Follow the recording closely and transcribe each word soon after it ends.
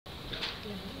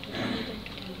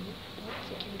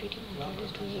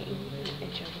in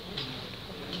HRMS.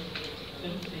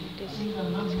 This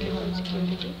click on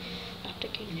security. After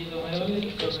clicking on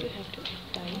security, first you have to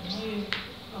add types. Here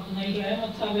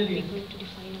we're going to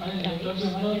define our types.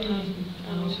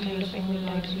 Kind of admin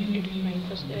types we have to define.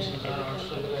 First, as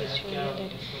example, is showing you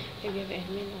that if you have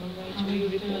admin, alright, so you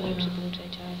report, supports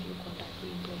HR, you contact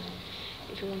people.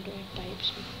 If you want to add types,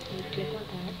 you click on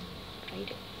add,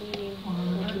 write any name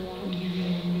what you want,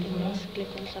 then next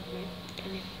click on submit,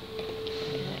 and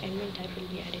admin type will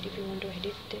be added. If you want to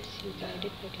edit this, you can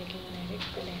edit by clicking on edit,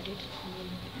 and edit,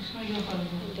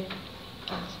 and then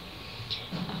cancel.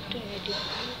 After editing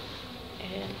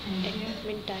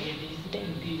admin type, then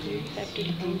you have to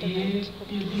define the values of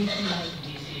these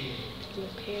types.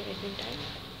 Look here, admin type.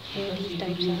 Here these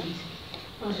types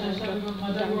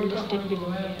are down listed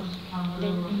below here.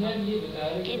 Then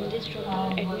in this drop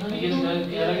down admin,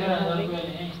 we are having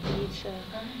these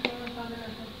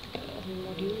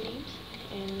module names,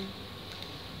 and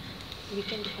we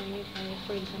can define it by,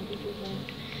 for example, if you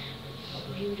want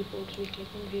view reports, we click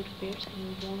on view reports, and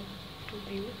we want to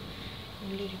view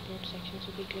only report section, so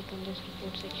we click on this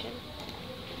report section,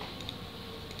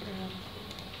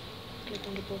 click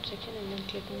on report section, and then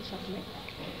click on submit.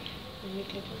 When we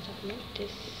click on submit,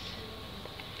 this,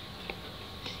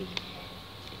 see,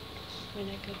 when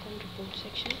I click on report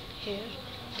section, here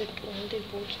all the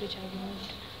reports which I want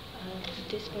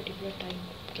this particular type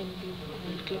can be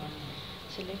click,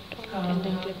 select on, and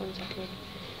then click on submit.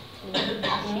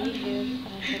 See here,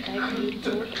 I have typed view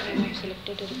report, and I have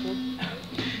selected a report.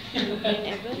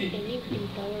 Whenever any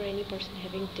employee or any person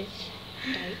having this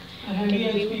type can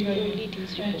view only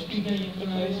these reports. If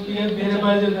I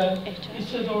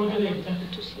want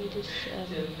to see this,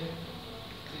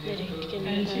 that it can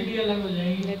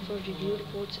let for review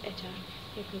reports HR,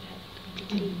 it will have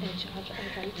completely HR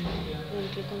rights. When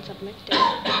click on submit,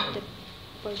 the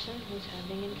person who is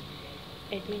having an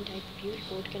admin type view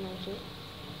report can also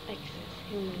access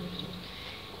human resource.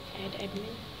 Add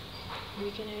admin,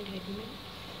 we can add admin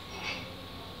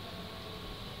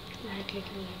by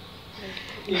clicking admin.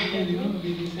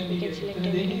 We can select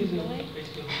admin employee,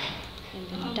 and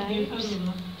then types,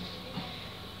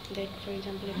 that for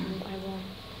example if I want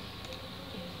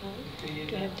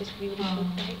to have this view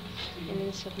report type, and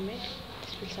then submit,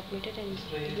 this will submit it, and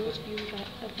those view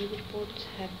reports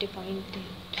have defined the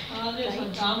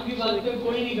rights, so the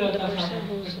person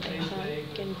whose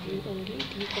account can view only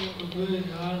these limited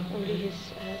type, only his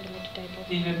limited type of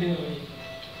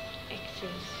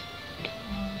access.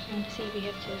 See, we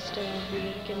have just we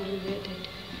can do that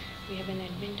we have an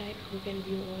admin type who can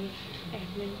view all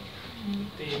admin,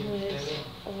 who has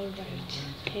all rights.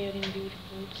 Here in view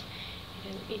reports,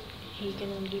 he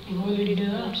can only view only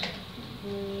reports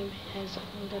who has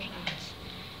all the rights.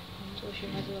 So she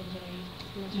has all the rights,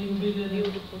 must view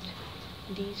reports.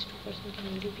 These two persons can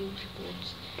only view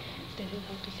reports. This is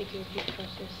how the security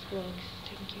process works.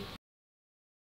 Thank you.